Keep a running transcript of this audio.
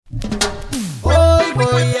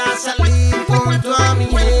salir con toda mi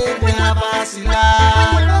gente a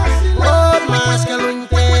vacilar. Por más que lo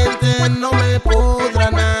intenten, no me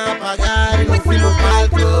podrán apagar. Y nos fuimos pa'l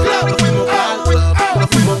club, nos fuimos pa'l club, nos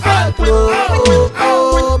fuimos pa'l club,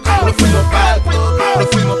 nos fuimos pa'l club, nos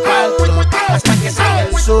fuimos pa'l club, hasta que salga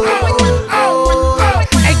el sol.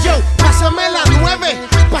 Hey yo, pásame la 9,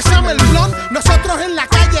 pásame el blon. Nosotros en la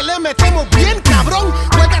calle le metemos bien cabrón.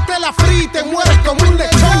 Juégate la free y te mueres como un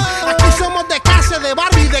lechón. Aquí somos de casa, de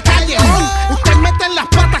barrio y de callejón. Ustedes meten las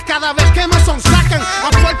patas cada vez que me sonsacan. A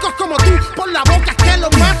puercos como tú, por la boca que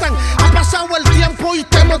los matan. Ha pasado el tiempo y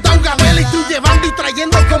te hemos dado gabela. Y tú llevando y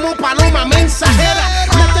trayendo como paloma mensajera.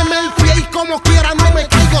 Méteme el pie y como quiera no me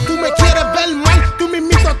caigo. Tú me quieres ver mal, tú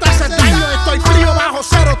mismito te haces daño. Estoy frío bajo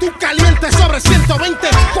cero, tú caliente sobre 120.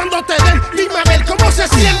 Cuando te den, dime a ver cómo se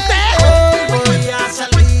siente. Hoy voy a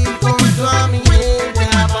salir con toda mi gente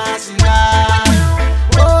a vacilar.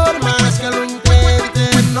 Por más que lo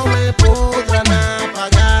intenten, no me podrán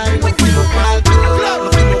apagar. Y nos fuimos pa'l club,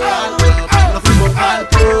 nos fuimos pa'l club, nos fuimos pa'l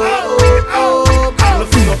club, nos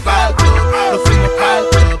fuimos pa'l club, nos fuimos pa'l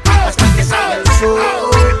club, hasta que salga el sol.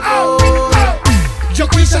 Yo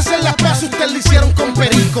quise hacer las paces, ustedes lo hicieron con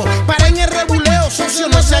perico. Paren el rebuleo, socios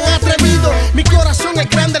no se han atrevido. Mi corazón es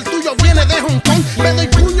grande, el tuyo viene de Hong Kong. Me doy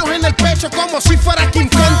puños en el pecho como si fuera King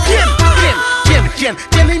Kong. ¿Quién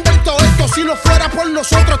inventó esto? Si no fuera por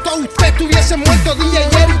nosotros, todos ustedes estuviesen muertos. DJ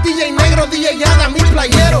Eric, DJ Negro, DJ Adam, mi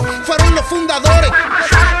playero fueron los fundadores.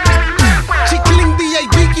 Chiquilín, DJ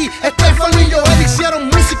Vicky, Estefan y Joel hicieron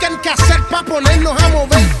música en cassette pa' ponernos a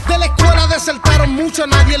mover. De la escuela desertaron mucho,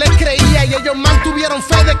 nadie les creía. Y ellos mantuvieron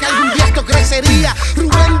fe de que algún día esto crecería.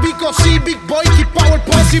 Rubén, Vico, C, Big Boy, Keep Power,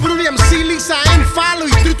 Posse, Bruni, MC, Lisa, M, Falo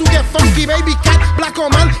y Three to Get Funky, Baby Cat, Black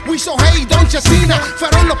Oman, Wiso, Hey, Don Chesina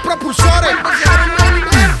fueron los propulsores.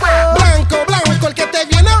 Blanco, el que te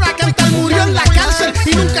viene ahora a cantar murió en la cárcel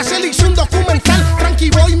y nunca se le hizo un documental. Frankie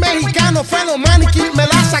Boy, mexicano, Fenomaniquí, me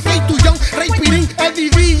la saqué y Tuyón, Rey Pirín, Eddie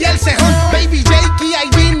D y El Cejón, Baby J,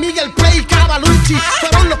 K.I.D, Miguel Play, Cavalucci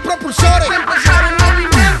fueron los propulsores.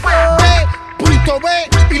 B.B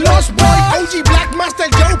y los Boy, OG Black, Master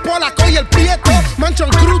Joe, Polaco y el Prieto, Mansion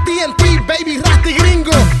Crew, TNT, Baby Rasty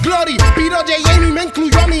Gringo, Glory, Piro J. Amy me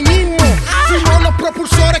incluyó a mí mismo. Fuimos los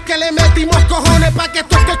propulsores que le metimos cojones pa' que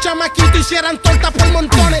estos chamaquitos hicieran torta por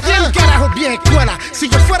montones. ¿Quién carajo es vieja escuela? Si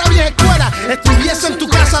yo fuera vieja escuela, estuviese en tu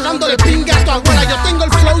casa dándole pinga a tu abuela. Yo tengo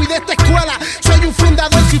el flow y de esta escuela soy un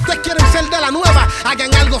fundador. Si ustedes quieren ser de la nueva,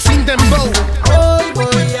 hagan algo sin dembow. Hoy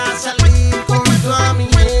voy a salir con toda mi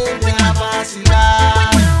gente a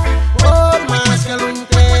vacilar. Por más que lo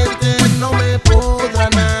intenten, no me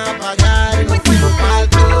podrán apagar. Y nos fuimos pa'l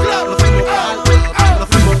club, nos fuimos pa'l club, nos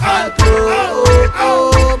fuimos pa'l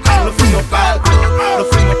club, nos fuimos pa'l club, nos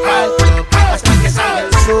fuimos pa'l club, hasta que salga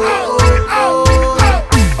el sol.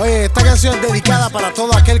 Oye, esta canción es dedicada para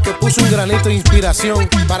todo aquel que puso un granito de inspiración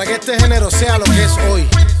para que este género sea lo que es hoy.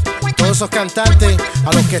 Todos esos cantantes,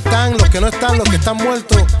 a los que están, los que no están, los que están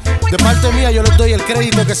muertos, de parte mía yo les doy el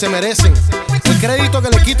crédito que se merecen. El crédito que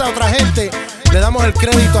le quita a otra gente, le damos el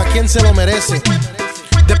crédito a quien se lo merece.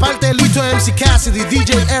 De parte de Lito, MC Cassidy,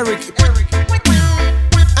 DJ Eric.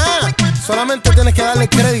 Solamente tienes que darle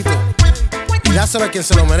crédito y dáselo a quien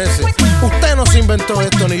se lo merece. Usted no se inventó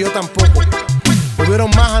esto, ni yo tampoco. Hubieron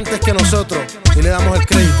más antes que nosotros y le damos el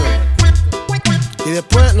crédito. Y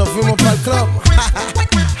después nos fuimos para el club.